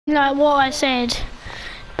like what I said,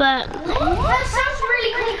 but That sounds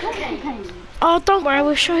really complicated. oh, don't worry,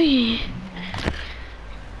 we'll show you.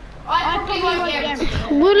 I probably won't be able to do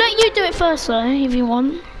it. We'll let you do it first though, if you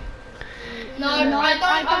want. No,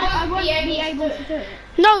 I won't be able to do it.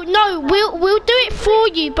 No, we'll do it for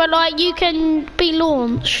you, but like you can be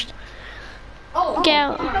launched. Oh, Get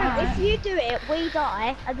out. If you do it, we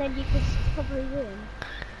die, and then you could probably win.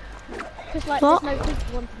 Because like, What? there's no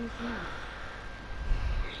people wanting to know.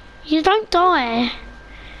 You don't die.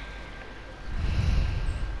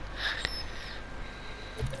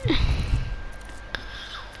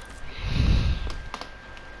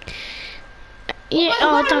 Yeah,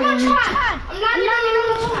 oh, don't. I'm landing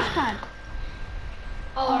on the launch pad.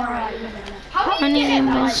 Oh, alright. How do you need get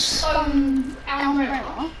that? this.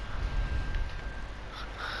 Umbrella?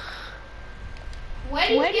 Where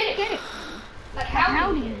do you get it? Like,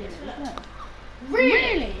 how do you get it?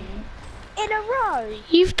 Really? In a row.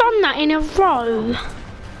 You've done that in a row.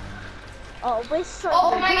 Oh, we're so.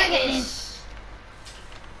 Oh, can I get this?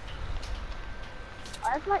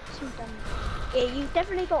 I've like 2 done. Yeah, you've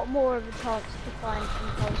definitely got more of a chance to find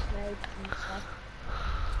impulse modes and stuff.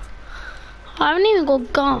 I haven't even got a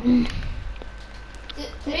gun.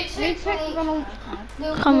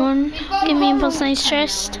 Come on, give me impulse nose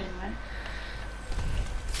chest.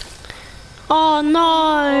 Oh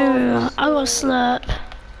no, I got slurp.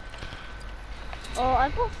 Oh,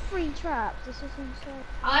 I've got 3 traps. This is insane.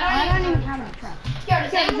 I don't even have any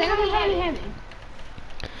traps. Does anyone have any heavy?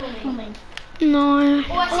 For me. No.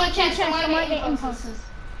 Oh, I see a chest. I might get impulses.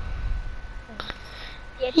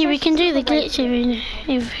 Yeah, we can do the glitch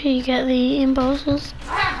if you get the impulses.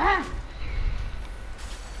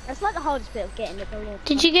 That's like the hardest bit of getting the balloon.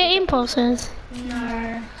 Did you get impulses?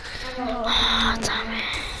 No. Oh, damn it.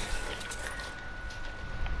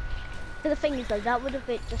 But the thing is though, that would have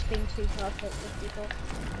just been too perfect for people.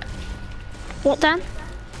 What, Dan?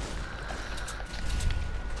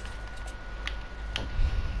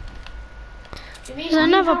 There's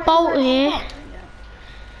another bolt here.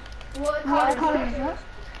 What colour is that?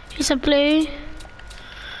 It's a blue.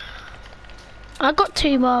 I got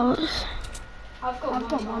 2 bolts. I've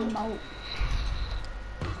got one bolt.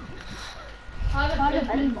 I have a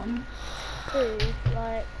blue one. 2,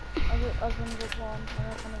 like, I've only got 1, and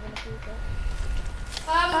I'm kind of gonna keep it.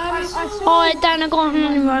 Oh, Dan, I got a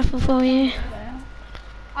hunting rifle for you.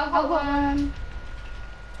 I've got one.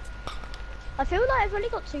 I feel like I've only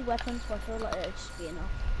got 2 weapons, so I feel like it'll just be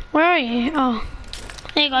enough. Where are you? Oh,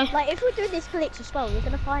 there you go. Like, if we do this glitch as well, we're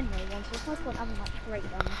gonna find no one, so there's no point having like 3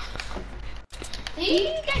 guns. Did you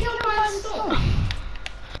get your by the storm?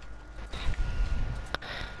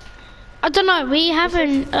 I don't know. We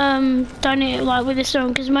haven't done it like with this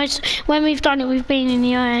song because when we've done it, we've been in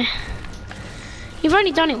the air. You've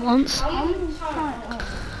only done it once.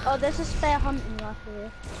 Oh, there's a spare hunting rifle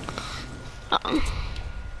here.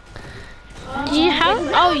 Did you have?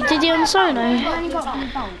 Oh, you did it on solo.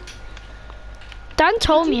 Dan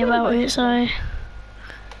told me about it, so.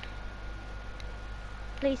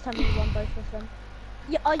 Please tell me you won both of them.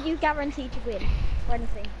 Are you guaranteed to win or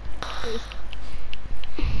anything? Please.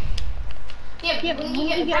 Yeah, when you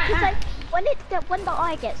get back. Like, when the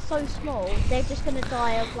eye gets so small, they're just gonna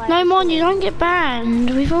die of like. No, Mon, you don't get banned.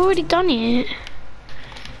 We've already done it.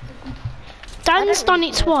 Dan's done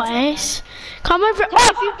it twice. Come over.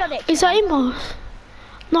 If you've done it. Is that impulse?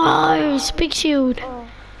 No, it's big shield.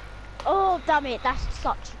 Oh, damn it! That's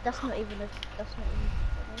not even funny.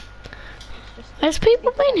 Has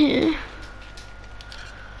people been here?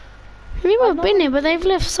 People have been here, but they've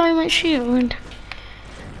left so much shield.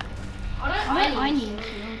 I need a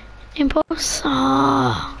shield. Impulse.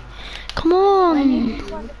 Ah, come on. I need to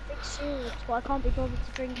find a big shield, so I can't be bothered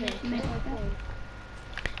to drink it.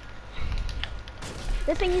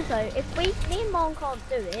 The thing is though, if me and Mom can't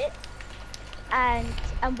do it, and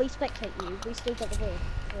we spectate you, we still get the win,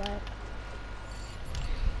 right?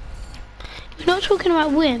 We're not talking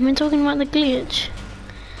about win, we're talking about the glitch.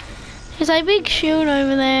 There's a big shield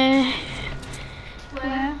over there.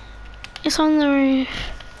 Where? It's on the roof.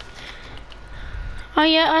 Oh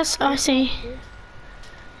yeah, I see.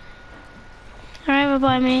 Right over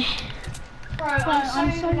by me. Bro,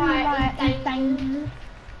 I'm so like in danger.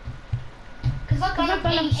 Because I've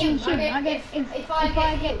got a shield. If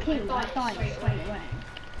I get killed, I die straight away.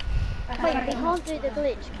 Wait, we can't do the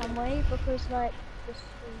glitch, can we? Because like, this.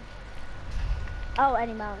 Oh,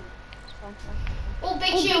 any mount. It's fine. Oh,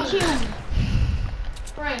 big shield.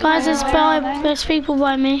 Guys, there's people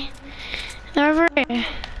by me. They're over here.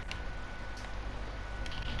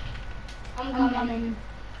 I'm coming.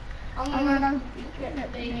 I'm gonna get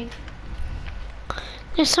that big.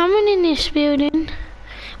 There's someone in this building.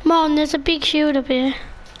 Mom, there's a big shield up here.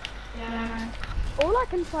 Yeah. All I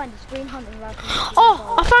can find is green hunting rifles.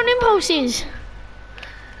 Oh, I found impulses.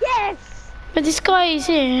 Yes! But this guy is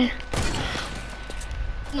here.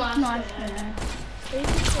 Nice.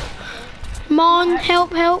 Mon,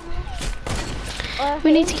 help.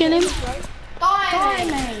 We need to kill him. Die,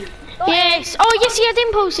 mate. Yes. Oh, yes, he had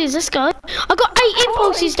impulses. Let's go. I got 8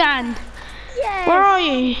 impulses, Dan. Yes! Where are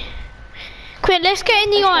you? Quick, let's get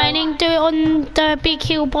in the iron and do it on the big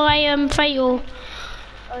hill by Fatal.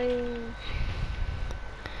 I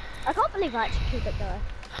can't believe I actually killed that guy.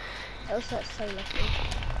 It was so lucky.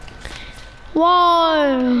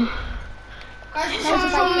 Whoa.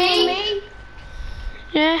 Guys, from me.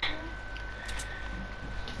 Yeah.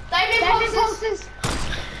 David impulses.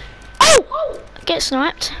 Oh! Get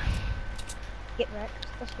sniped. Get wrecked.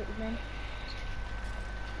 That's what you mean.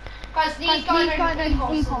 Guys, these guys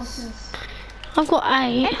have impulses. I've got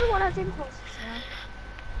 8. Everyone has impulses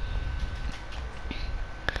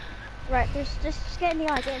now. Right, just get in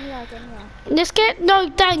the eye, Let's get, no,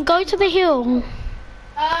 Dan, go to the hill.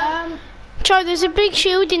 Joe, there's a big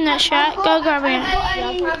shield in that shack. Go grab it.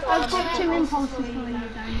 I've got 2 impulses for you,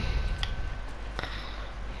 Dan.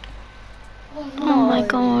 Oh my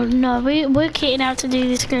god, no, we're kitting out to do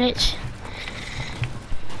this glitch.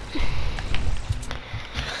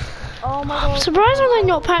 Oh my god. I'm surprised they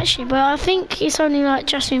not patched it, but I think it's only like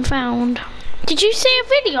just been found. Did you see a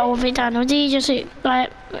video of it, Dan, or did you just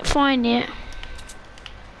like find it?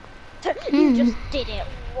 You just did it.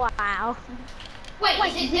 Wow.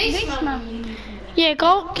 Wait, is it this mountain? Yeah,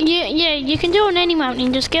 go. Yeah, you can do it on any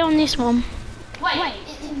mountain. Just get on this one. Wait,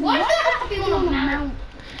 why does that have to be on a mountain?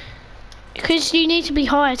 Because you need to be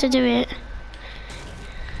higher to do it.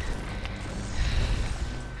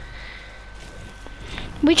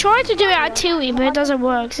 We tried to do it at Tilty, but it doesn't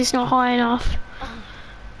work because it's not high enough.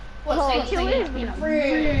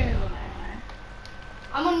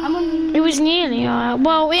 It was nearly high.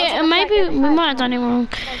 Well, maybe we might have done it wrong.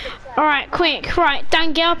 Alright, quick. Right,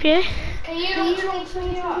 Dan, get up here. Can you launch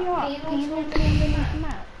me up?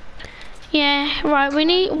 Yeah, right,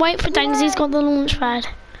 wait for Dan because he's got the launch pad.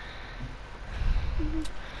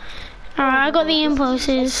 Alright, I got the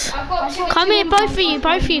impulses. Come here, both of you,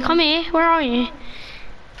 come here. Where are you?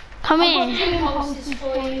 Come here.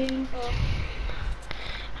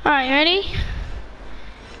 Alright, ready?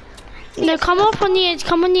 No, come up on the edge,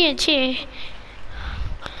 here.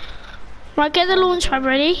 Right, get the launch pad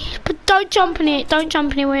ready. But don't jump in it,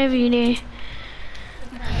 wherever you do.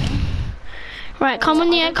 Right, come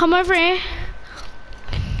over here. Come over here.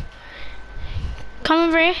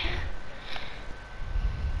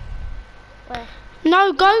 Where?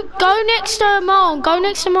 No, go next to Mon,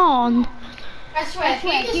 I swear, if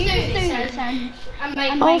you just do this and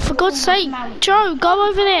make Oh, for God's sake. Joe, go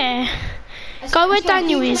over there. Go where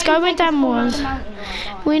Daniel is, go where Dan was.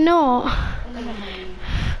 We're not.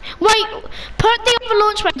 Wait, put the other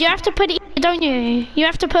launch pad. You have to put it here, don't you? You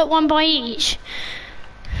have to put one by each.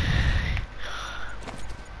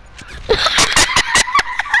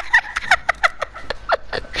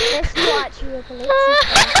 This is actually a glitch.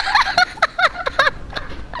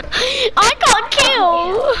 I got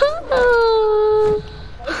killed.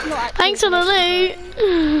 Thanks for the loot.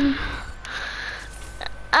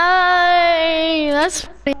 That's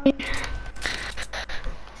funny.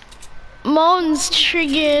 Mon's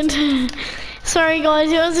triggered. Sorry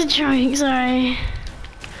guys, it was a joke, sorry.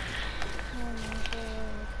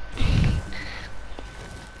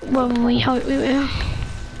 Well, we hope we will.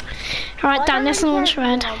 Alright, Dan, let's launch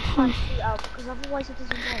red. Because otherwise it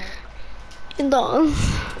doesn't work. It does.